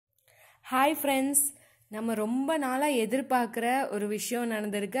Hi friends, நம்ம ரொம்ப நாளாக எதிர்பார்க்குற ஒரு விஷயம்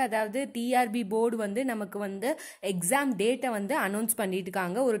நடந்திருக்கு. அதாவது டிஆர்பி போர்டு வந்து நமக்கு வந்து எக்ஸாம் டேட்டை வந்து அனௌன்ஸ் பண்ணிட்டு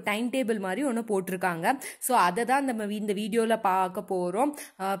இருக்காங்க. ஒரு டைம் டேபிள் மாதிரி ஒன்று போட்டிருக்காங்க. ஸோ அதை தான் நம்ம இந்த வீடியோவில் பார்க்க போகிறோம்.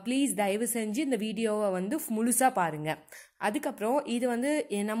 ப்ளீஸ் தயவு செஞ்சு இந்த வீடியோவை வந்து முழுசாக பாருங்கள். அதுக்கப்புறம் இது வந்து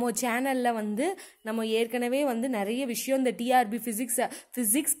நம்ம சேனலில் வந்து நம்ம ஏற்கனவே வந்து நிறைய விஷயம் இந்த டிஆர்பி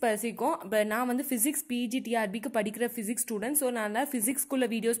ஃபிசிக்ஸ் பசிக்கும். நான் வந்து ஃபிசிக்ஸ் பிஜி டிஆர்பிக்கு படிக்கிற ஃபிசிக்ஸ் ஸ்டூடெண்ட். ஸோ நான் ஃபிசிக்ஸ்குள்ள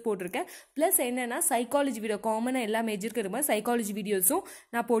வீடியோஸ் போட்டிருக்கேன். ப்ளஸ் என்னென்னா சைக்காலஜி வீடியோ, காமனாக எல்லா மேஜருக்கு இருக்க மாதிரி சைக்காலஜி வீடியோஸும்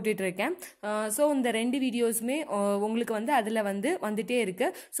நான் போட்டுட்ருக்கேன். ஸோ இந்த 2 வீடியோஸுமே உங்களுக்கு வந்து அதில் வந்துட்டே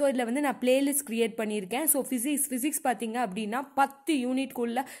இருக்குது. ஸோ இதில் வந்து நான் பிளேலிஸ்ட் க்ரியேட் பண்ணியிருக்கேன். ஸோ ஃபிசிக்ஸ் பார்த்தீங்க அப்படின்னா 10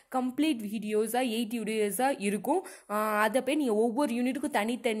 யூனிட்குள்ள கம்ப்ளீட் வீடியோஸாக 8 வீடியோஸாக இருக்கும். அதை போய் நீங்கள் ஒவ்வொரு யூனிட்டுக்கும்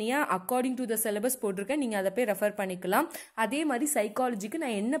தனித்தனியாக அக்கார்டிங் டு த சிலபஸ் போட்டிருக்கேன். நீங்கள் அதை போய் ரெஃபர் பண்ணிக்கலாம். அதே மாதிரி சைக்காலஜிக்கு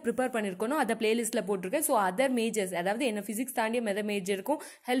நான் என்ன ப்ரிப்பேர் பண்ணியிருக்கேனோ அதை பிளேலிஸ்ட்டில் போட்டிருக்கேன். ஸோ அதர் மேஜர்ஸ், அதாவது என்ன ஃபிசிக்ஸ் தாண்டிய மெத மேஜருக்கும்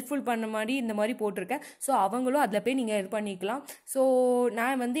ஹெல்ப்ஃபுல் பண்ண மாதிரி இந்த மாதிரி போட்டிருக்கேன். ஸோ அவங்களும் அதில் போய் நீங்கள் இது பண்ணிக்கலாம். ஸோ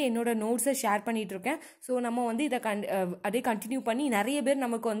நான் வந்து என்னோட நோட்ஸை ஷேர் பண்ணிட்டு இருக்கேன். ஸோ நம்ம வந்து இதை அதே கண்டினியூ பண்ணி நிறைய பேர்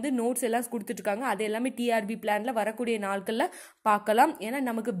நமக்கு வந்து நோட்ஸ் எல்லாம் கொடுத்துட்ருக்காங்க. அது எல்லாமே டிஆர்பி பிளானில் வரக்கூடிய நாட்களில் பார்க்கலாம். ஏன்னா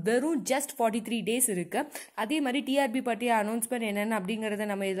நமக்கு வெறும் ஜஸ்ட் 43 டேஸ் இருக்குது. அதே மாதிரி டிஆர்பி பற்றிய அனௌன்ஸ்மெண்ட் என்னென்ன அப்படிங்கிறத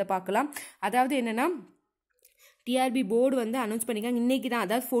நம்ம இதில் பார்க்கலாம். அதாவது என்னென்னா டிஆர்பி போர்டு வந்து அனௌன்ஸ் பண்ணியிருக்காங்க இன்றைக்கி தான்.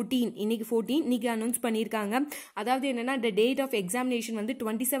 அதாவது 14 இன்றைக்கி அனௌன்ஸ் பண்ணியிருக்காங்க. அதாவது என்னென்னா இந்த டேட் ஆஃப் எக்ஸாமினேஷன் வந்து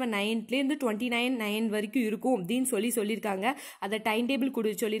 27/9 29/9 வரைக்கும் இருக்கும் அப்படின்னு சொல்லியிருக்காங்க. அதை டைம் டேபிள்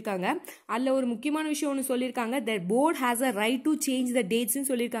சொல்லியிருக்காங்க. அதில் ஒரு முக்கியமான விஷயம் ஒன்று சொல்லியிருக்காங்க. த board has a right to change the டேட்ஸ்ன்னு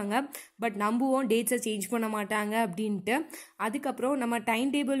சொல்லியிருக்காங்க. பட் நம்புவோம் டேட்ஸை சேஞ்ச் பண்ண மாட்டாங்க அப்படின்ட்டு. அதுக்கப்புறம் நம்ம டைம்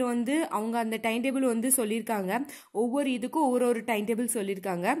டேபிள் வந்து அவங்க அந்த டைம் டேபிள் வந்து சொல்லியிருக்காங்க. ஒவ்வொரு இதுக்கும் ஒரு டைம் டேபிள்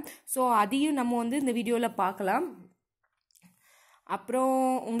சொல்லியிருக்காங்க. ஸோ அதையும் நம்ம வந்து இந்த வீடியோவில் பார்க்கலாம். அப்புறம்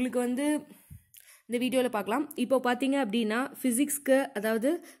உங்களுக்கு வந்து இந்த வீடியோவில் பார்க்கலாம். இப்போ பார்த்தீங்க அப்படின்னா ஃபிசிக்ஸ்க்கு, அதாவது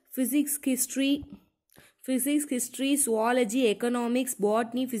physics history, zoology, economics,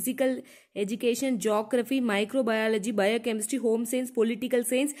 botany, physical education, geography, microbiology, biochemistry, home science, political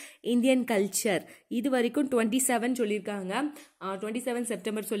science, Indian culture, இது வரைக்கும் 27 சொல்லியிருக்காங்க. 27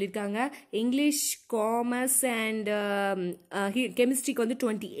 செப்டம்பர் சொல்லியிருக்காங்க. இங்கிலீஷ், காமர்ஸ் அண்ட் கெமிஸ்ட்ரிக்கு வந்து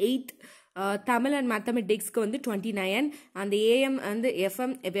 28, தமிழ் அண்ட் மேத்தமெட்டிக்ஸ்க்கு வந்து 29. அந்த ஏஎம் வந்து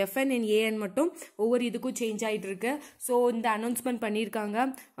எஃப்என் அண்ட் ஏஎன் மட்டும் ஒவ்வொரு இதுக்கும் சேஞ்ச் ஆகிட்டு இருக்கு. ஸோ இந்த அனௌன்ஸ்மெண்ட் பண்ணியிருக்காங்க.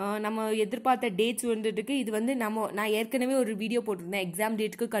 நம்ம எதிர்பார்த்த டேட்ஸ் வந்துட்டு இது வந்து நான் ஏற்கனவே ஒரு வீடியோ போட்டிருந்தேன். எக்ஸாம்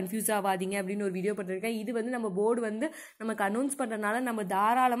டேட்டுக்கு கன்ஃபியூஸ் ஆகாதீங்க அப்படின்னு ஒரு வீடியோ போட்டிருக்கேன். இது வந்து நம்ம போர்டு வந்து நமக்கு அனௌன்ஸ் பண்ணுறதுனால நம்ம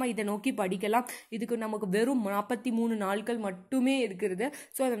தாராளமாக இதை நோக்கி படிக்கலாம். இதுக்கு நமக்கு வெறும் 43 நாட்கள் மட்டுமே இருக்கிறது.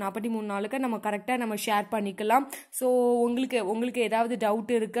 ஸோ அந்த 43 நாளுக்கு நம்ம கரெக்டாக நம்ம ஷேர் பண்ணிக்கலாம். ஸோ உங்களுக்கு ஏதாவது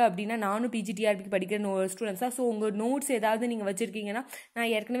டவுட் இருக்குது அப்படின்னா, நானும் பிஜிடிஆர்பிக்கு படிக்கிற ஸ்டூடெண்ட்ஸ் தான். ஸோ உங்கள் நோட்ஸ் ஏதாவது நீங்கள் வச்சுருக்கீங்கன்னா, நான்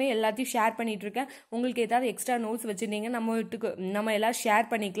ஏற்கனவே எல்லாத்தையும் ஷேர் பண்ணிட்டு இருக்கேன். உங்களுக்கு ஏதாவது எக்ஸ்ட்ரா நோட்ஸ் வச்சுருந்தீங்க நம்ம எல்லாம் ஷேர்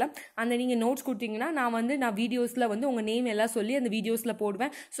பண்ணிக்கலாம். அந்த நீங்கள் நோட்ஸ் கொடுத்தீங்கன்னா நான் வீடியோஸில் வந்து உங்கள் நேம் எல்லாம் சொல்லி அந்த வீடியோஸில்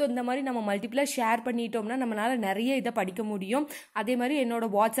போடுவேன். ஸோ இந்த மாதிரி நம்ம மல்டிப்ளாக ஷேர் பண்ணிட்டோம்னா நம்மளால் நிறைய இதை படிக்க முடியும். அதே மாதிரி என்னோட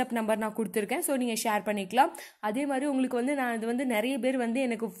வாட்ஸ்அப் நம்பர் நான் கொடுத்துருக்கேன். ஸோ நீங்கள் ஷேர் பண்ணிக்கலாம். அதே மாதிரி உங்களுக்கு வந்து நான் இது வந்து நிறைய பேர் வந்து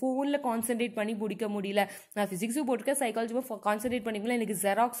எனக்கு ஃபோனில் கான்சென்ட்ரேட் பண்ணி பிடிக்க முடியல, நான் ஃபிசிக்ஸும் போட்டிருக்கேன், சைக்காலஜியும் கான்சென்ட்ரேட் பண்ணிக்கலாம், எனக்கு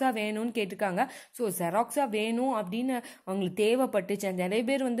ஜெராக்ஸாக வேணும்னு கேட்டிருக்காங்க. ஸோ ஜெராக்ஸாக வேணும் அப்படின்னு அவங்களுக்கு தேவைப்பட்டுச்சு. நிறைய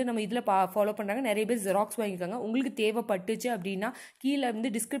பேர் வந்து நம்ம இதில் ஃபாலோ பண்ணுறாங்க. நிறைய பேர் ஜெராக்ஸ் வாங்கியிருக்காங்க. உங்களுக்கு தேவைப்பட்டுச்சு அப்படின்னா கீழே வந்து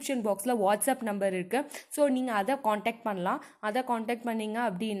டிஸ்கிரிப்ஷன் பாக்ஸில் வாட்ஸ்அப் நம்பர் இருக்குது. ஸோ நீங்கள் அதை காண்டாக்ட் பண்ணலாம். அதை காண்டாக்ட் பண்ணிங்க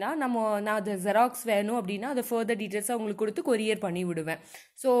அப்படின்னா நான் அது ஜெராக்ஸ் வேணும் அப்படின்னா அதை ஃபர்தர் டீட்டெயில்ஸாக உங்களுக்கு கொடுத்து கொரியர் பண்ணி விடுவேன்.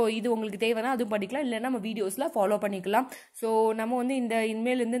 ஸோ இது உங்களுக்கு தேவைன்னா அதுவும் படிக்கலாம், இல்லைன்னா நம்ம வீடியோஸில் ஃபாலோ பண்ணிக்கலாம். ஸோ நம்ம வந்து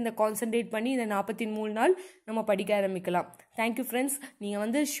இனிமேலேருந்து இந்த கான்சென்ட்ரேட் பண்ணி இந்த 43 நாள் நம்ம படிக்க ஆரம்பிக்கலாம். Thank you friends. நீங்கள்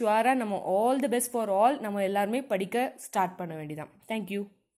வந்து ஷுவராக நம்ம all the best for all நம்ம எல்லாருமே படிக்க ஸ்டார்ட் பண்ண வேண்டியதான். தேங்க்யூ.